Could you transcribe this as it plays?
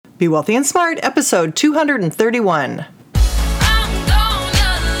Be Wealthy and Smart, episode 231.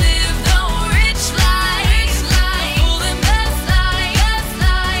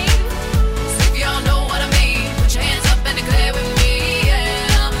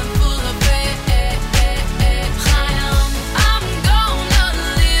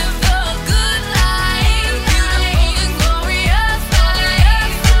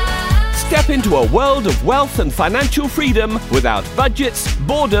 Step into a world of wealth and financial freedom without budgets,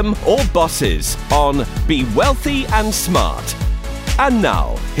 boredom, or bosses on Be Wealthy and Smart. And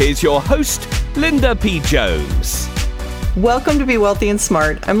now, here's your host, Linda P. Jones. Welcome to Be Wealthy and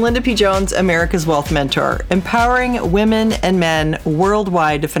Smart. I'm Linda P. Jones, America's Wealth Mentor, empowering women and men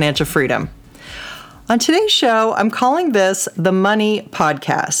worldwide to financial freedom. On today's show, I'm calling this the Money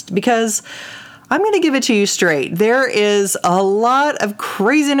Podcast because I'm going to give it to you straight. There is a lot of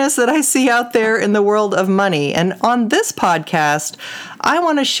craziness that I see out there in the world of money. And on this podcast, I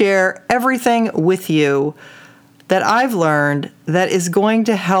want to share everything with you that I've learned that is going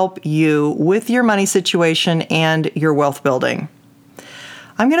to help you with your money situation and your wealth building.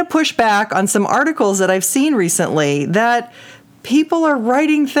 I'm going to push back on some articles that I've seen recently that people are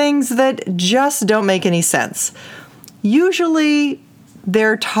writing things that just don't make any sense. Usually,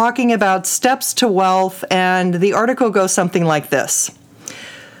 they're talking about steps to wealth, and the article goes something like this.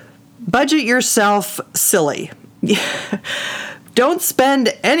 Budget yourself silly. Don't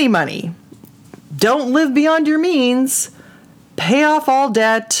spend any money. Don't live beyond your means. Pay off all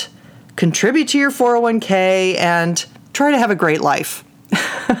debt. Contribute to your 401k, and try to have a great life.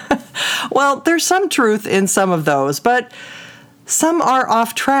 Well, there's some truth in some of those, but some are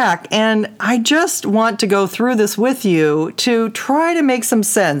off track, and I just want to go through this with you to try to make some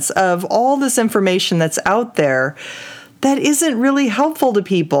sense of all this information that's out there that isn't really helpful to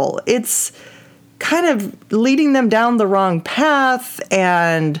people. It's kind of leading them down the wrong path,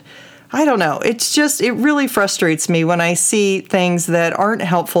 and I don't know. It really frustrates me when I see things that aren't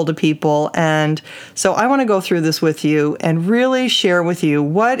helpful to people. And so I want to go through this with you and really share with you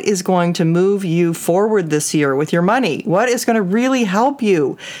what is going to move you forward this year with your money. What is going to really help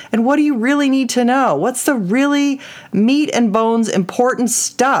you? And what do you really need to know? What's the really meat and bones important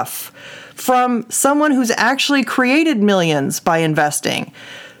stuff from someone who's actually created millions by investing?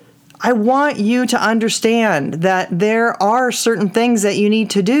 I want you to understand that there are certain things that you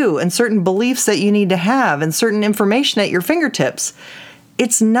need to do and certain beliefs that you need to have and certain information at your fingertips.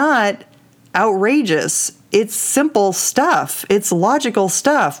 It's not outrageous. It's simple stuff. It's logical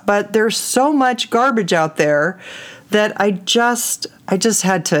stuff. But there's so much garbage out there that I just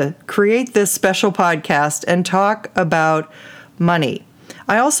had to create this special podcast and talk about money.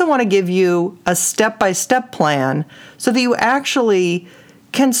 I also want to give you a step-by-step plan so that you actually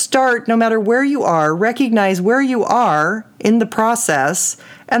can start no matter where you are, recognize where you are in the process,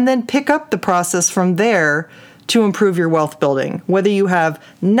 and then pick up the process from there to improve your wealth building. Whether you have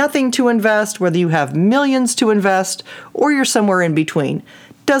nothing to invest, whether you have millions to invest, or you're somewhere in between,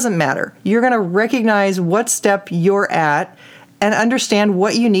 doesn't matter. You're going to recognize what step you're at and understand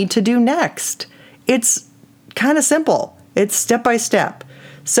what you need to do next. It's kind of simple. It's step by step.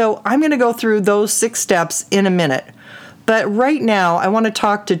 So I'm going to go through those 6 steps in a minute. But right now, I want to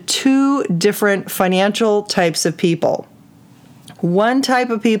talk to 2 different financial types of people. One type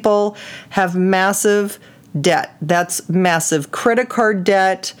of people have massive debt. That's massive credit card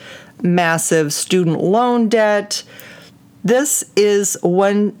debt, massive student loan debt. This is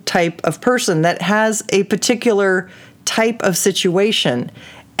one type of person that has a particular type of situation.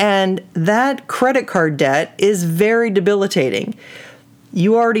 And that credit card debt is very debilitating.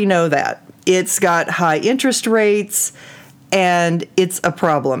 You already know that. It's got high interest rates, and it's a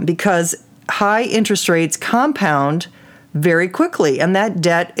problem because high interest rates compound very quickly, and that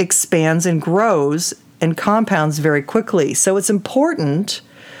debt expands and grows and compounds very quickly. So it's important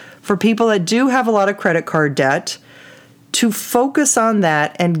for people that do have a lot of credit card debt to focus on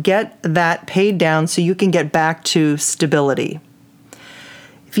that and get that paid down so you can get back to stability.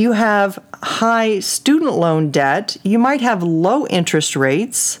 If you have high student loan debt, you might have low interest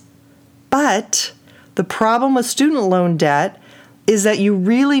rates, but the problem with student loan debt is that you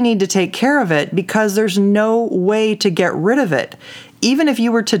really need to take care of it because there's no way to get rid of it. Even if you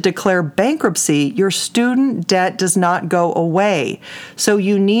were to declare bankruptcy, your student debt does not go away. So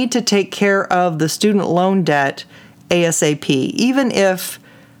you need to take care of the student loan debt ASAP, even if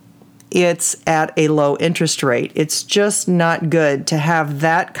it's at a low interest rate. It's just not good to have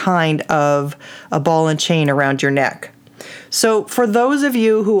that kind of a ball and chain around your neck. So for those of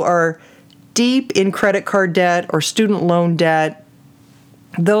you who are deep in credit card debt or student loan debt,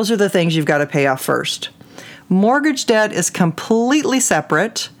 those are the things you've got to pay off first. Mortgage debt is completely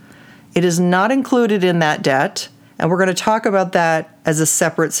separate. It is not included in that debt, and we're going to talk about that as a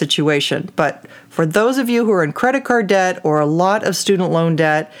separate situation. But for those of you who are in credit card debt or a lot of student loan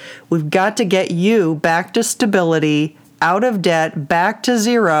debt, we've got to get you back to stability, out of debt, back to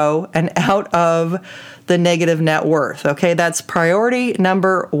zero, and out of the negative net worth. Okay, that's priority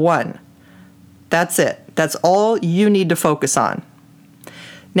number one. That's it. That's all you need to focus on.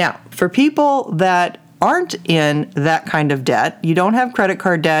 Now, for people that aren't in that kind of debt, you don't have credit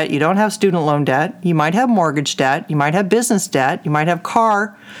card debt, you don't have student loan debt, you might have mortgage debt, you might have business debt, you might have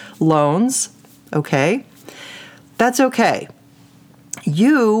car loans, okay? That's okay.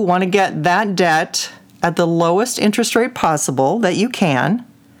 You want to get that debt at the lowest interest rate possible that you can,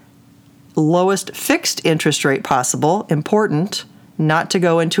 lowest fixed interest rate possible, important, not to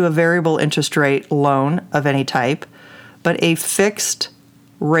go into a variable interest rate loan of any type, but a fixed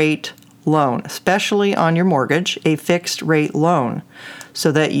rate loan, especially on your mortgage, a fixed rate loan,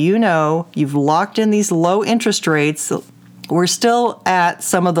 so that you know you've locked in these low interest rates. We're still at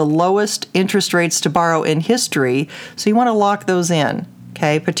some of the lowest interest rates to borrow in history, so you want to lock those in,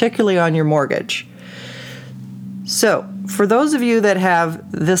 okay, particularly on your mortgage. So for those of you that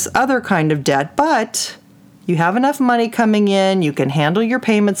have this other kind of debt, but you have enough money coming in, you can handle your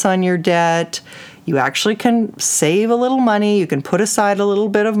payments on your debt, you actually can save a little money, you can put aside a little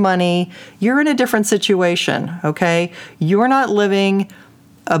bit of money, you're in a different situation, okay? You're not living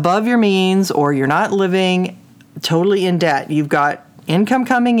above your means, or you're not living totally in debt. You've got income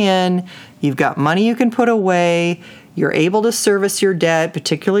coming in, you've got money you can put away, you're able to service your debt,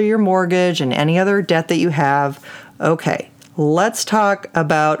 particularly your mortgage and any other debt that you have. Okay, let's talk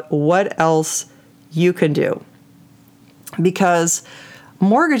about what else you can do. Because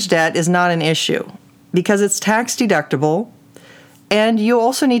mortgage debt is not an issue because it's tax deductible, and you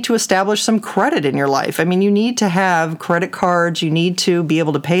also need to establish some credit in your life. I mean, you need to have credit cards, you need to be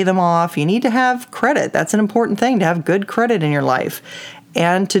able to pay them off, you need to have credit. That's an important thing, to have good credit in your life.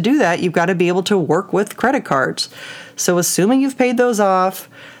 And to do that, you've got to be able to work with credit cards. So assuming you've paid those off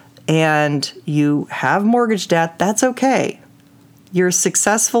and you have mortgage debt, that's okay. You're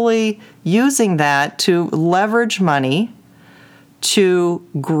successfully using that to leverage money to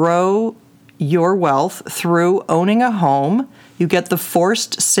grow your wealth through owning a home. You get the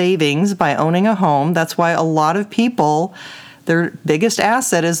forced savings by owning a home. That's why a lot of people, their biggest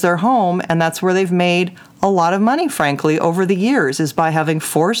asset is their home, and that's where they've made a lot of money, frankly, over the years, is by having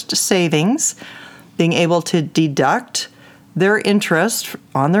forced savings, being able to deduct their interest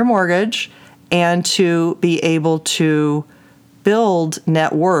on their mortgage, and to be able to build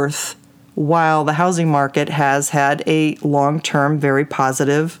net worth while the housing market has had a long-term, very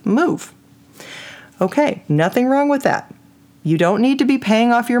positive move. Okay, nothing wrong with that. You don't need to be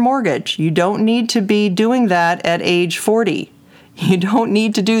paying off your mortgage. You don't need to be doing that at age 40. You don't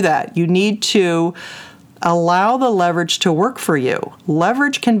need to do that. You need to allow the leverage to work for you.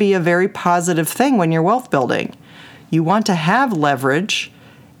 Leverage can be a very positive thing when you're wealth building. You want to have leverage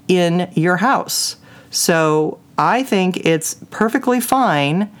in your house. So I think it's perfectly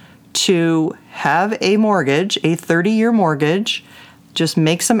fine to have a mortgage, a 30-year mortgage, just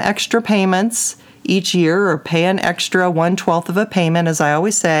make some extra payments each year, or pay an extra 1/12 of a payment, as I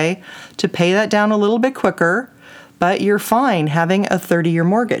always say, to pay that down a little bit quicker, but you're fine having a 30-year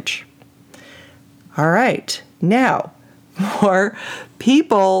mortgage. All right, now, for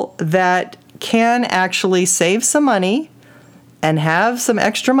people that can actually save some money and have some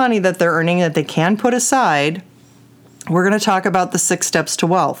extra money that they're earning that they can put aside, we're going to talk about the 6 steps to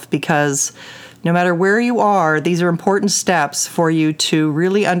wealth, because no matter where you are, these are important steps for you to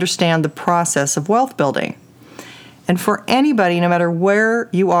really understand the process of wealth building. And for anybody, no matter where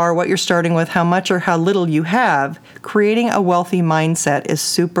you are, what you're starting with, how much or how little you have, creating a wealthy mindset is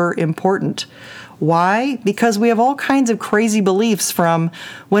super important. Why? Because we have all kinds of crazy beliefs from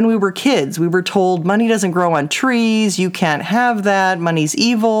when we were kids. We were told money doesn't grow on trees, you can't have that, money's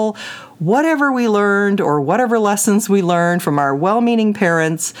evil. Whatever we learned, or whatever lessons we learned from our well-meaning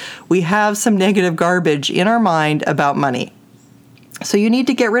parents, we have some negative garbage in our mind about money. So you need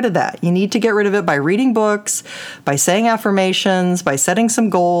to get rid of that. You need to get rid of it by reading books, by saying affirmations, by setting some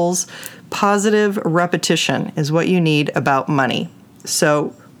goals. Positive repetition is what you need about money.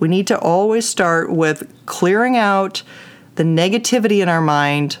 So we need to always start with clearing out the negativity in our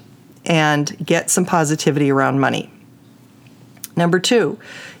mind and get some positivity around money. Number 2,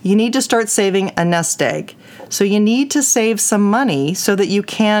 you need to start saving a nest egg. So you need to save some money so that you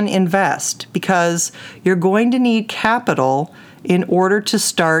can invest, because you're going to need capital in order to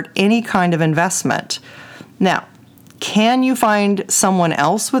start any kind of investment. Now, Can you find someone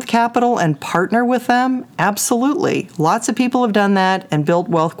else with capital and partner with them? Absolutely. Lots of people have done that and built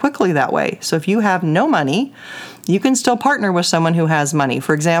wealth quickly that way. So if you have no money, you can still partner with someone who has money.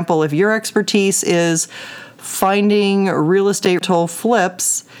 For example, if your expertise is finding real estate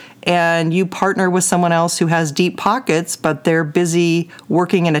flips and you partner with someone else who has deep pockets, but they're busy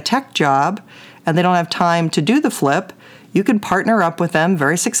working in a tech job and they don't have time to do the flip, you can partner up with them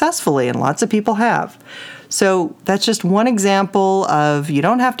very successfully, and lots of people have. So that's just one example of you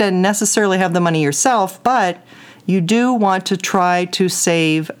don't have to necessarily have the money yourself, but you do want to try to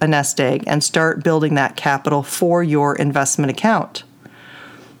save a nest egg and start building that capital for your investment account.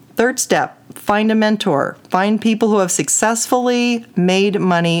 Third step, find a mentor. Find people who have successfully made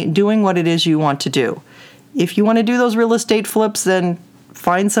money doing what it is you want to do. If you want to do those real estate flips, then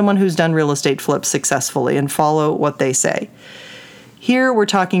find someone who's done real estate flips successfully and follow what they say. Here we're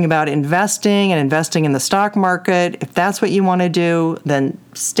talking about investing and investing in the stock market. If that's what you want to do, then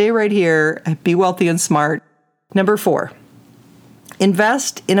stay right here. Be wealthy and smart. Number 4,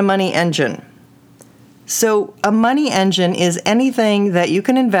 invest in a money engine. So a money engine is anything that you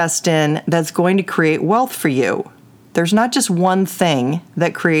can invest in that's going to create wealth for you. There's not just one thing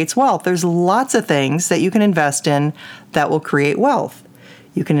that creates wealth. There's lots of things that you can invest in that will create wealth.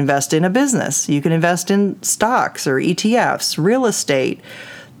 You can invest in a business. You can invest in stocks or ETFs, real estate.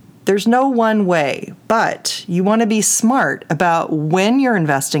 There's no one way, but you want to be smart about when you're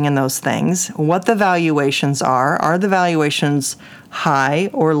investing in those things, what the valuations are. Are the valuations high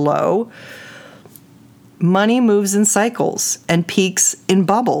or low? Money moves in cycles and peaks in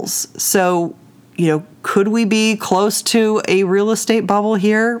bubbles. So, could we be close to a real estate bubble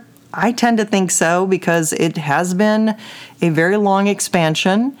here? I tend to think so because it has been a very long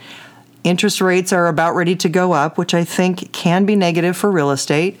expansion. Interest rates are about ready to go up, which I think can be negative for real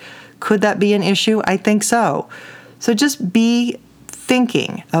estate. Could that be an issue? I think so. So just be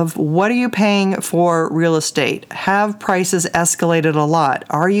thinking of what are you paying for real estate? Have prices escalated a lot?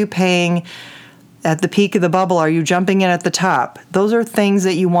 Are you paying at the peak of the bubble? Are you jumping in at the top? Those are things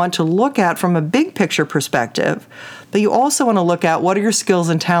that you want to look at from a big picture perspective, but you also want to look at what are your skills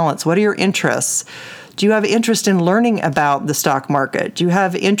and talents? What are your interests? Do you have interest in learning about the stock market? Do you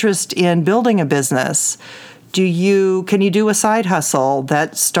have interest in building a business? Can you do a side hustle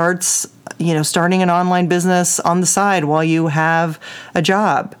that starting an online business on the side while you have a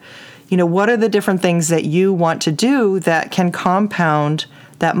job? What are the different things that you want to do that can compound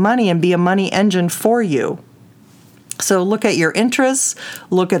that money and be a money engine for you? So look at your interests,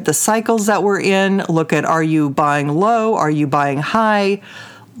 look at the cycles that we're in, look at, are you buying low, are you buying high?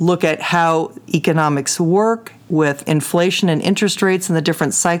 Look at how economics work with inflation and interest rates and the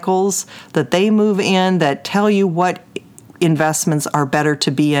different cycles that they move in that tell you what investments are better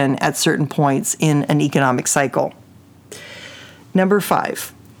to be in at certain points in an economic cycle. Number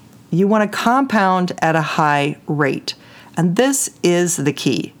 5, you want to compound at a high rate. And this is the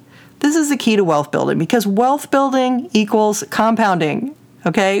key. This is the key to wealth building because wealth building equals compounding.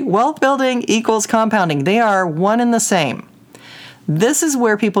 Okay? Wealth building equals compounding. They are one and the same. This is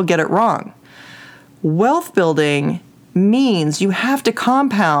where people get it wrong. Wealth building means you have to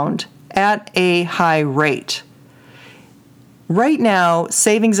compound at a high rate. Right now,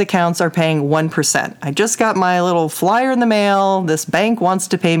 savings accounts are paying 1%. I just got my little flyer in the mail. This bank wants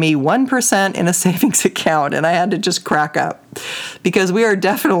to pay me 1% in a savings account, and I had to just crack up because we are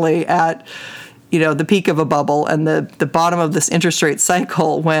definitely at the peak of a bubble and the bottom of this interest rate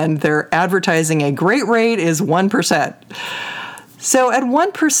cycle when they're advertising a great rate is 1%. So at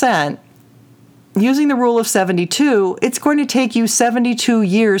 1%, using the rule of 72, it's going to take you 72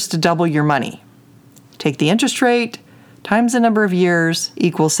 years to double your money. Take the interest rate times the number of years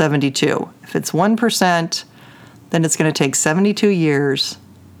equals 72. If it's 1%, then it's going to take 72 years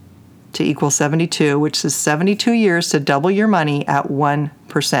to equal 72, which is 72 years to double your money at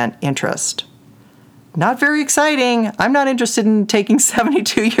 1% interest. Not very exciting. I'm not interested in taking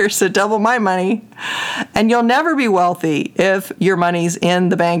 72 years to double my money. And you'll never be wealthy if your money's in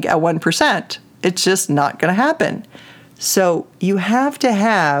the bank at 1%. It's just not going to happen. So you have to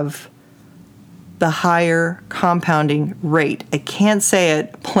have the higher compounding rate. I can't say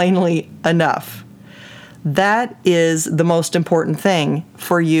it plainly enough. That is the most important thing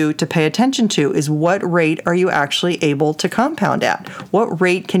for you to pay attention to is what rate are you actually able to compound at? What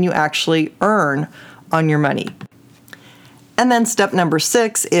rate can you actually earn on your money? And then step number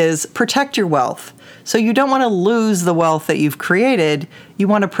 6 is protect your wealth. So you don't want to lose the wealth that you've created. You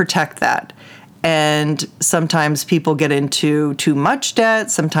want to protect that. And sometimes people get into too much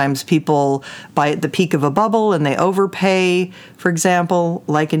debt. Sometimes people buy at the peak of a bubble and they overpay. For example,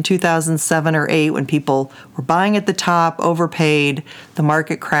 like in 2007 or 8, when people were buying at the top, overpaid, the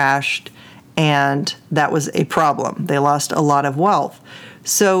market crashed, and that was a problem. They lost a lot of wealth.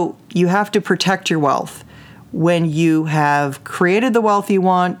 So you have to protect your wealth. When you have created the wealth you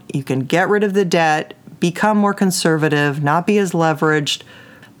want, you can get rid of the debt, become more conservative, not be as leveraged,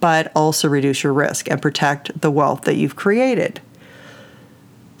 but also reduce your risk and protect the wealth that you've created.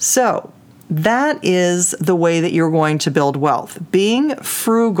 So that is the way that you're going to build wealth. Being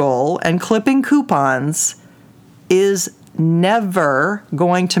frugal and clipping coupons is never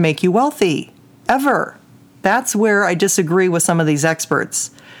going to make you wealthy, ever. That's where I disagree with some of these experts.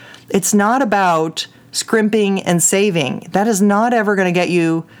 It's not about scrimping and saving. That is not ever going to get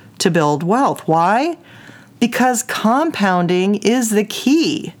you to build wealth. Why? Because compounding is the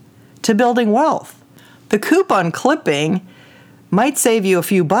key to building wealth. The coupon clipping might save you a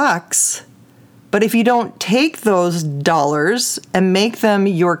few bucks, but if you don't take those dollars and make them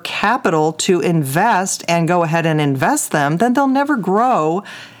your capital to invest and go ahead and invest them, then they'll never grow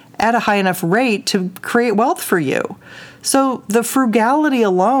at a high enough rate to create wealth for you. So the frugality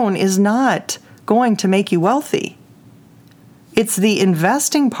alone is not going to make you wealthy. It's the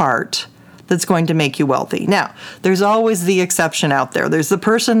investing part that's going to make you wealthy. Now, there's always the exception out there. There's the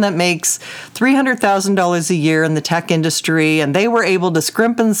person that makes $300,000 a year in the tech industry, and they were able to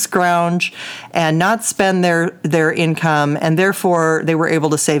scrimp and scrounge and not spend their income, and therefore they were able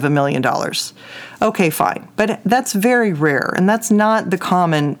to save $1 million. Okay, fine. But that's very rare, and that's not the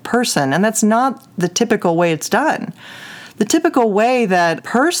common person, and that's not the typical way it's done. The typical way that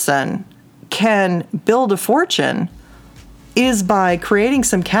person can build a fortune is by creating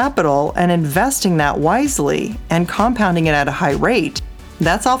some capital and investing that wisely and compounding it at a high rate.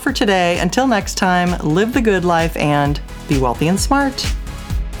 That's all for today. Until next time, live the good life and be wealthy and smart.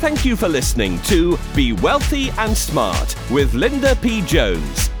 Thank you for listening to Be Wealthy and Smart with Linda P.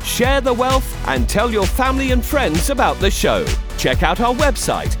 Jones. Share the wealth and tell your family and friends about the show. Check out our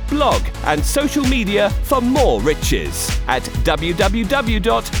website, blog, and social media for more riches at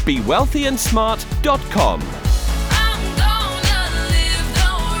www.bewealthyandsmart.com.